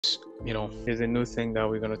There's a new thing that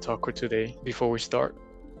we're going to talk about today. Before we start,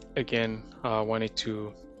 again, I wanted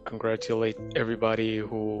to congratulate everybody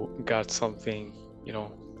who got something,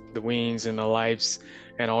 the wins in their lives,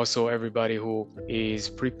 and also everybody who is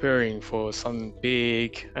preparing for something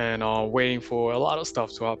big and waiting for a lot of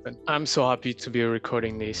stuff to happen. I'm so happy to be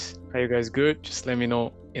recording this. Are you guys good? Just let me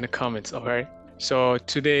know in the comments, all right? So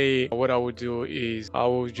today, what I will do is I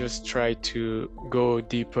will just try to go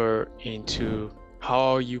deeper into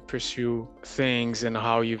how you pursue things and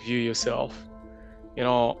how you view yourself.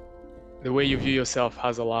 The way you view yourself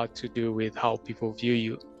has a lot to do with how people view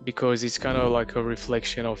you, because it's kind of like a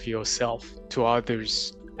reflection of yourself to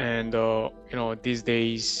others. And these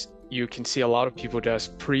days you can see a lot of people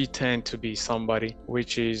just pretend to be somebody,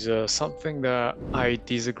 which is something that I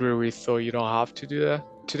disagree with. So you don't have to do that.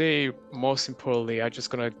 Today, most importantly, I'm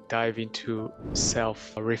just gonna dive into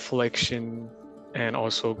self-reflection and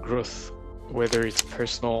also growth, whether it's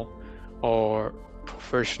personal or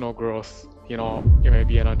professional growth. You may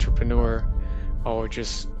be an entrepreneur or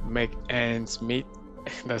just make ends meet.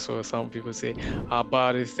 That's what some people say.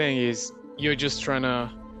 But the thing is, you're just trying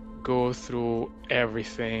to go through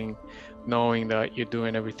everything, knowing that you're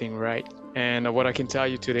doing everything right. And what I can tell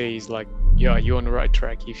you today is you're on the right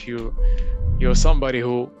track. If you're somebody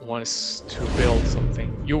who wants to build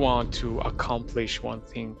something, you want to accomplish one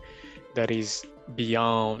thing that is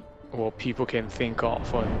beyond what people can think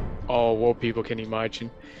of or what people can imagine,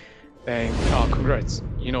 then congrats.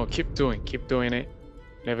 Keep doing it,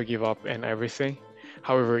 never give up and everything.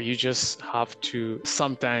 However, you just have to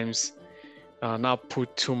sometimes not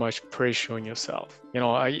put too much pressure on yourself.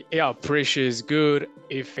 Pressure is good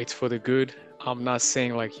if it's for the good. I'm not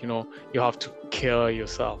saying you have to kill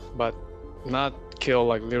yourself, but not kill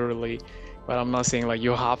literally, but I'm not saying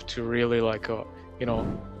you have to really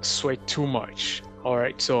sweat too much. All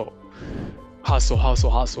right, so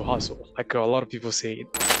hustle. Like a lot of people say,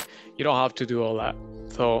 you don't have to do all that.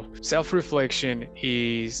 So self-reflection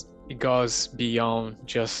it goes beyond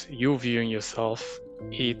just you viewing yourself.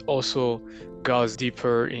 It also goes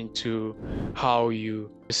deeper into how you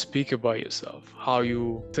speak about yourself, how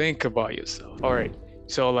you think about yourself. All right,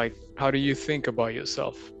 so how do you think about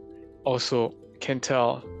yourself also can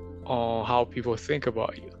tell on how people think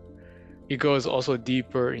about you. It goes also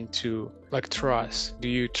deeper into trust. Do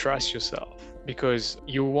you trust yourself? Because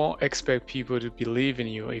you won't expect people to believe in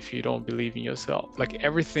you if you don't believe in yourself.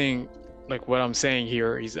 Everything, what I'm saying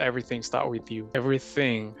here is everything starts with you.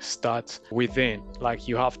 Everything starts within.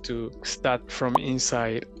 You have to start from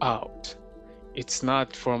inside out. It's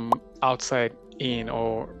not from outside in,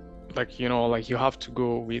 or you have to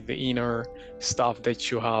go with the inner stuff that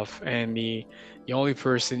you have, and the only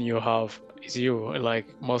person you have is you.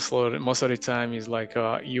 Most of the time is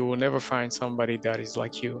you will never find somebody that is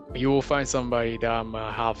like you. You will find somebody that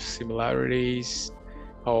have similarities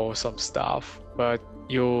or some stuff, but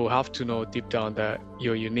you have to know deep down that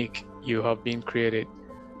you're unique. You have been created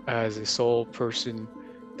as a sole person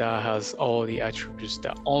that has all the attributes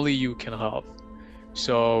that only you can have.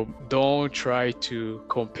 So don't try to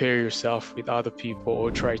compare yourself with other people or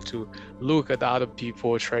try to look at other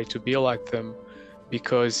people or try to be like them,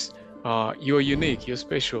 because you're unique, you're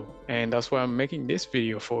special. And that's why I'm making this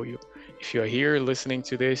video for you. If you're here listening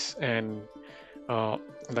to this and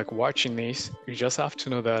watching this, you just have to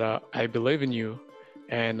know that I believe in you.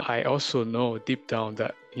 And I also know deep down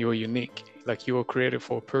that you're unique. You were created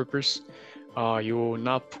for a purpose. You will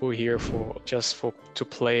not put here to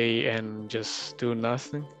play and just do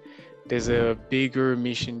nothing. There's a bigger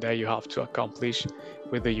mission that you have to accomplish,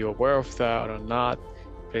 whether you're aware of that or not,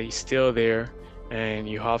 but it's still there, and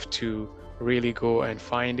you have to really go and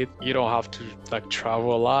find it. You don't have to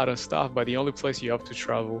travel a lot and stuff, but the only place you have to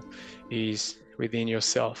travel is within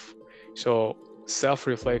yourself. So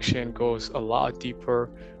self-reflection goes a lot deeper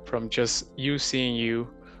from just you seeing you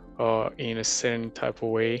in a certain type of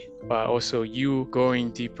way, but also you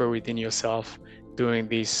going deeper within yourself, doing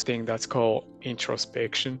this thing that's called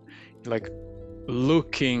introspection,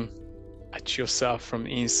 looking at yourself from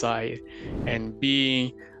inside and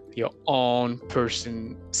being your own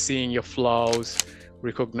person, seeing your flaws,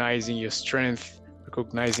 recognizing your strength,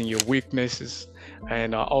 recognizing your weaknesses,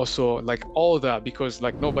 and also all that, because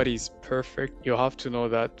nobody's perfect. You have to know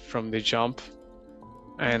that from the jump,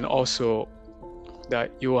 and also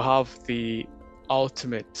that you will have the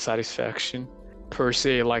ultimate satisfaction per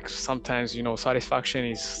se. Sometimes satisfaction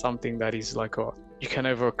is something that is you can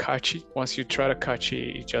never catch it. Once you try to catch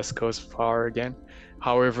it, it just goes far again.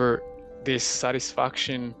 However, this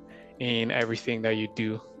satisfaction in everything that you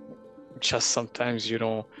do, just sometimes you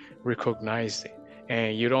don't recognize it.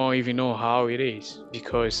 and you don't even know how it is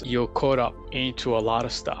because you're caught up into a lot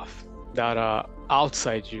of stuff that are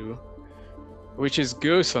outside you, which is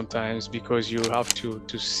good sometimes because you have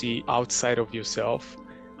to see outside of yourself.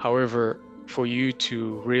 However, for you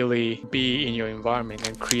to really be in your environment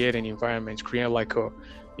and create an environment, create like a,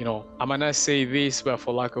 I might not say this, but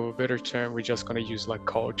for lack of a better term, we're just gonna use like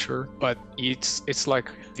culture. But it's like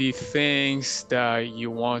the things that you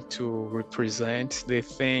want to represent, the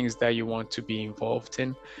things that you want to be involved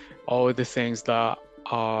in, all the things that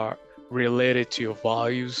are related to your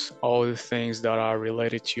values, all the things that are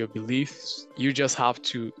related to your beliefs. You just have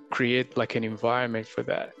to create like an environment for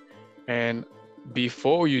that. And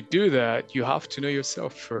before you do that, you have to know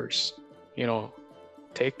yourself first.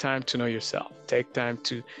 Take time to know yourself. Take time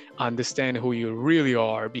to understand who you really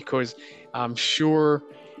are, because I'm sure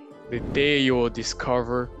the day you will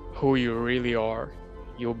discover who you really are,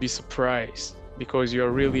 you'll be surprised, because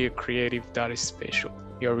you're really a creative that is special.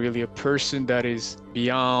 You're really a person that is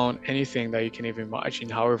beyond anything that you can even imagine.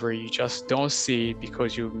 However, you just don't see it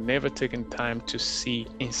because you've never taken time to see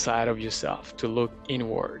inside of yourself, to look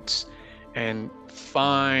inwards and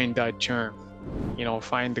find that germ,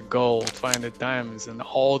 find the gold, find the diamonds, and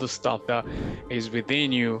all the stuff that is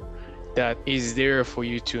within you that is there for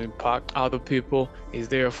you to impact other people, is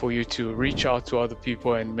there for you to reach out to other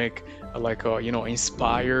people and make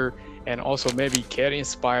inspire, and also maybe get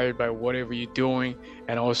inspired by whatever you're doing,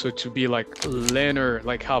 and also to be like learner,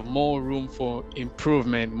 like have more room for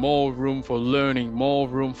improvement, more room for learning, more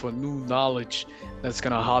room for new knowledge that's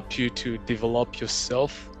gonna help you to develop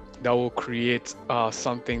yourself, that will create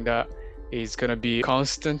something that is gonna be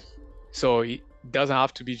constant. So it doesn't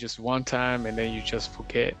have to be just one time and then you just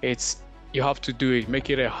forget. You have to do it, make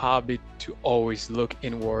it a habit to always look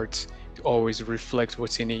inwards, to always reflect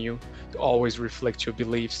what's in you, to always reflect your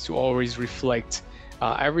beliefs, to always reflect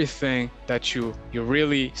everything that you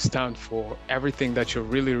really stand for, everything that you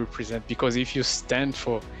really represent. Because if you stand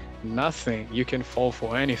for nothing, you can fall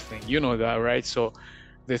for anything. You know that, right? So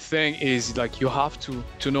the thing is, like, you have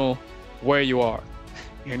to know where you are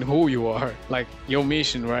and who you are, like your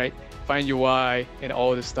mission, right? Find your why and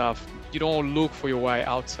all this stuff. You don't look for your why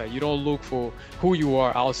outside. You don't look for who you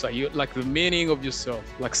are outside. You like the meaning of yourself,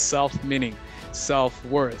 like self-meaning,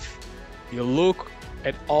 self-worth. You look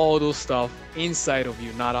at all those stuff inside of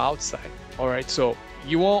you, not outside. All right. So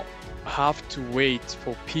you won't have to wait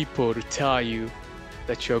for people to tell you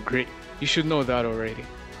that you're great. You should know that already.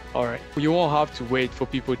 All right. You won't have to wait for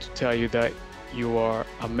people to tell you that you are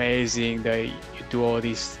amazing, that you do all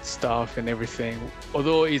this stuff and everything.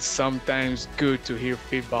 Although it's sometimes good to hear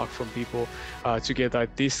feedback from people, to get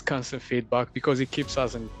this constant feedback, because it keeps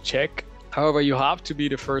us in check. However, you have to be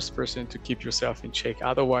the first person to keep yourself in check.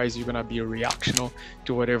 Otherwise, you're gonna be reactional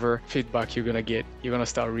to whatever feedback you're gonna get. You're gonna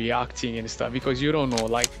start reacting and stuff because you don't know.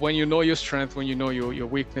 Like, when you know your strength, when you know your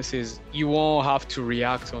weaknesses, you won't have to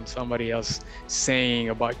react on somebody else saying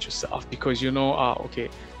about yourself, because okay,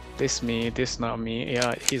 this me, this not me.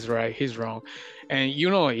 Yeah, he's right, he's wrong. And you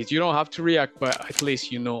know it. You don't have to react, but at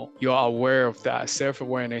least you're aware of that.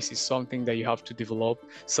 Self-awareness is something that you have to develop.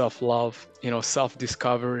 Self-love,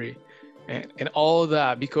 self-discovery, and all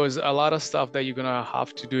that, because a lot of stuff that you're gonna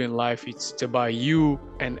have to do in life, it's about you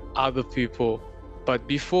and other people. But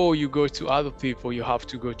before you go to other people, you have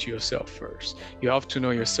to go to yourself first. You have to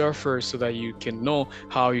know yourself first so that you can know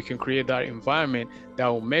how you can create that environment that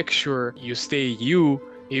will make sure you stay you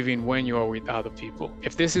even when you are with other people.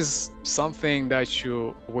 If this is something that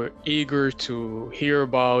you were eager to hear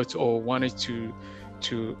about or wanted to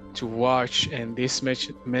watch, and this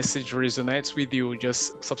message resonates with you,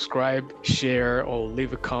 just subscribe, share, or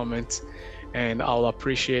leave a comment, and I'll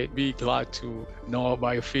be glad to know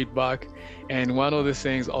about your feedback. And one of the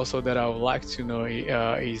things also that I would like to know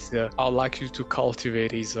is that I'd like you to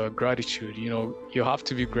cultivate is gratitude. You have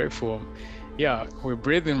to be grateful. Yeah, we're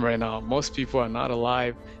breathing right now. Most people are not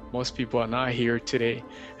alive. Most people are not here today.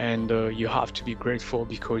 And you have to be grateful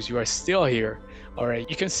because you are still here. All right,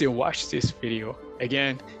 you can still watch this video.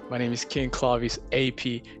 Again, my name is Clovis AP,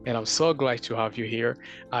 and I'm so glad to have you here.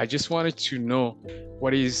 I just wanted to know,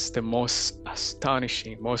 what is the most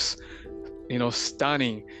astonishing, most,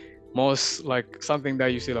 stunning, most like something that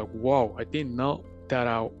you say like, wow, I didn't know that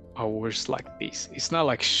I was like this. It's not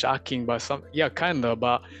like shocking, but kind of,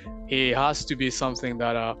 but it has to be something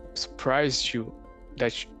that surprised you,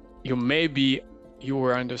 that you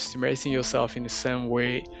were underestimating yourself in the same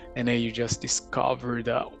way, and then you just discovered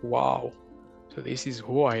that, wow, So this is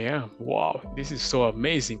who I am. Wow, this is so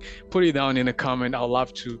amazing. Put it down in a comment. I'd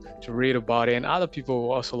love to read about it, and other people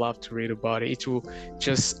will also love to read about it. It will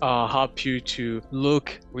just help you to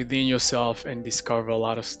look within yourself and discover a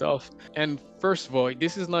lot of stuff. And first of all,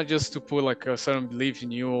 this is not just to put like a certain belief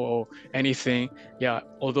in you or anything. Yeah,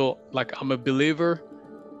 although like I'm a believer,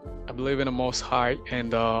 I believe in the Most High,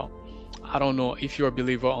 and I don't know if you're a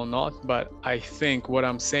believer or not, but I think what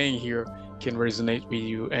I'm saying here can resonate with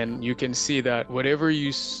you, and you can see that whatever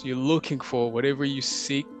you're looking for, whatever you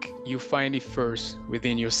seek, you find it first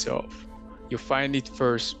within yourself. You find it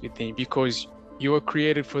first within, because you were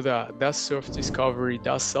created for that. That self-discovery,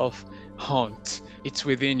 that self-hunt, it's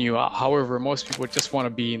within you. However, most people just want to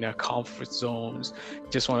be in their comfort zones,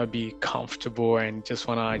 just want to be comfortable, and just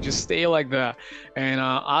want to just stay like that. And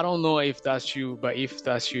I don't know if that's you, but if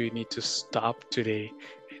that's you, you need to stop today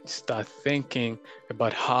and start thinking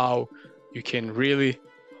about how you can really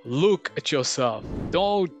look at yourself.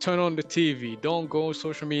 Don't turn on the TV. Don't go on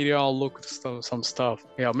social media and look at some stuff.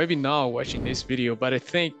 Yeah, maybe now watching this video, but I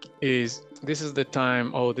think this is the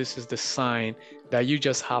time, or this is the sign that you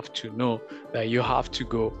just have to know that you have to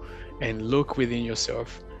go and look within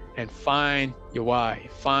yourself and find your why,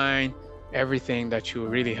 find everything that you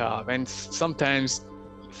really have, and sometimes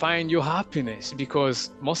find your happiness,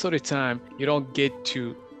 because most of the time you don't get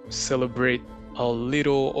to celebrate a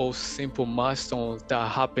little or simple milestones that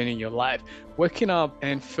happen in your life. Waking up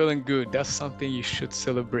and feeling good, that's something you should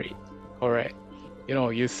celebrate. All right,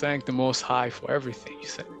 you thank the Most High for everything. You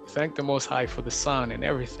thank the Most High for the sun and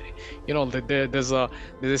everything. There's a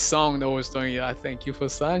song that was telling you, I thank you for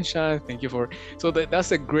sunshine, thank you for. So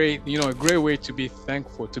that's a great way to be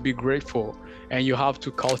thankful, to be grateful, and you have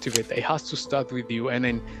to cultivate that. It has to start with you, and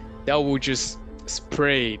then that will just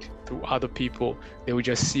spread to other people. They will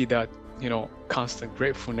just see that constant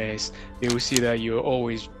gratefulness. They will see that you're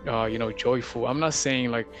always joyful. I'm not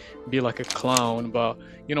saying like be like a clown, but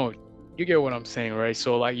you get what I'm saying, right?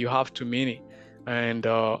 So like you have to mean it, and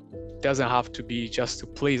doesn't have to be just to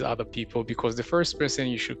please other people, because the first person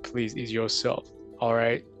you should please is yourself. All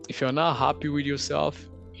right, if you're not happy with yourself,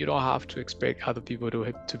 you don't have to expect other people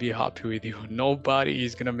to be happy with you. Nobody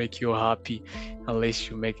is gonna make you happy unless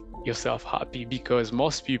you make yourself happy, because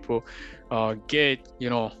most people they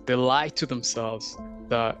lie to themselves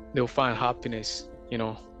that they'll find happiness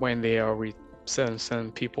when they are with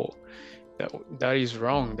certain people. That is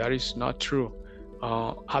wrong. That is not true.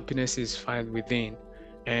 Happiness is found within,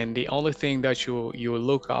 and the only thing that you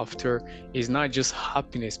look after is not just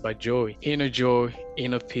happiness but joy,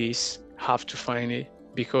 inner peace. Have to find it,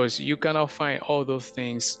 because you cannot find all those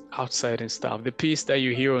things outside and stuff. The peace that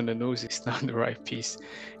you hear on the news is not the right peace.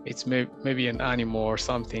 It's maybe an animal or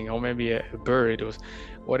something, or maybe a bird or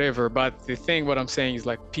whatever. But what I'm saying is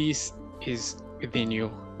like peace is within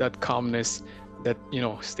you, that calmness, that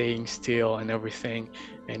staying still and everything,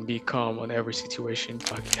 and be calm on every situation,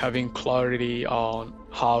 like having clarity on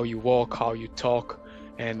how you walk, how you talk,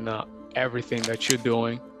 and everything that you're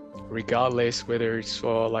doing, regardless whether it's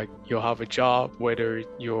like you have a job, whether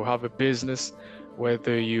you have a business,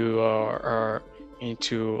 whether you are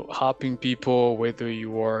into helping people, whether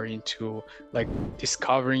you are into like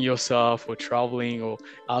discovering yourself or traveling or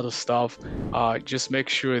other stuff. Just make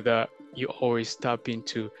sure that you always tap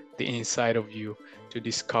into the inside of you to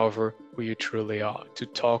discover who you truly are, to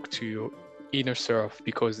talk to your inner self,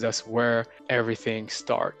 because that's where everything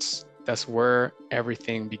starts. That's where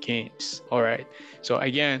everything begins. All right. So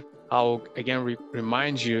again, I'll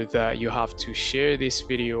remind you that you have to share this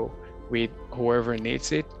video with whoever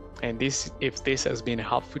needs it. And if this has been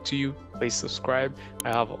helpful to you, please subscribe. I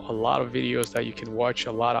have a lot of videos that you can watch,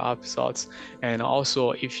 a lot of episodes. And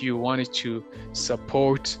also, if you wanted to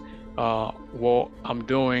support what I'm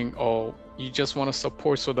doing, or you just want to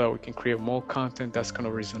support so that we can create more content that's going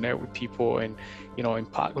to resonate with people and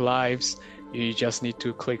impact lives, you just need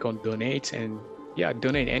to click on donate, and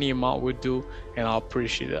donate any amount would do, and I'll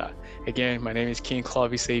appreciate that. Again, my name is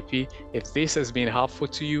Clovis AP. If this has been helpful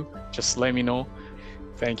to you, just let me know.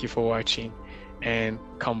 Thank you for watching, and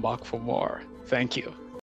come back for more. Thank you.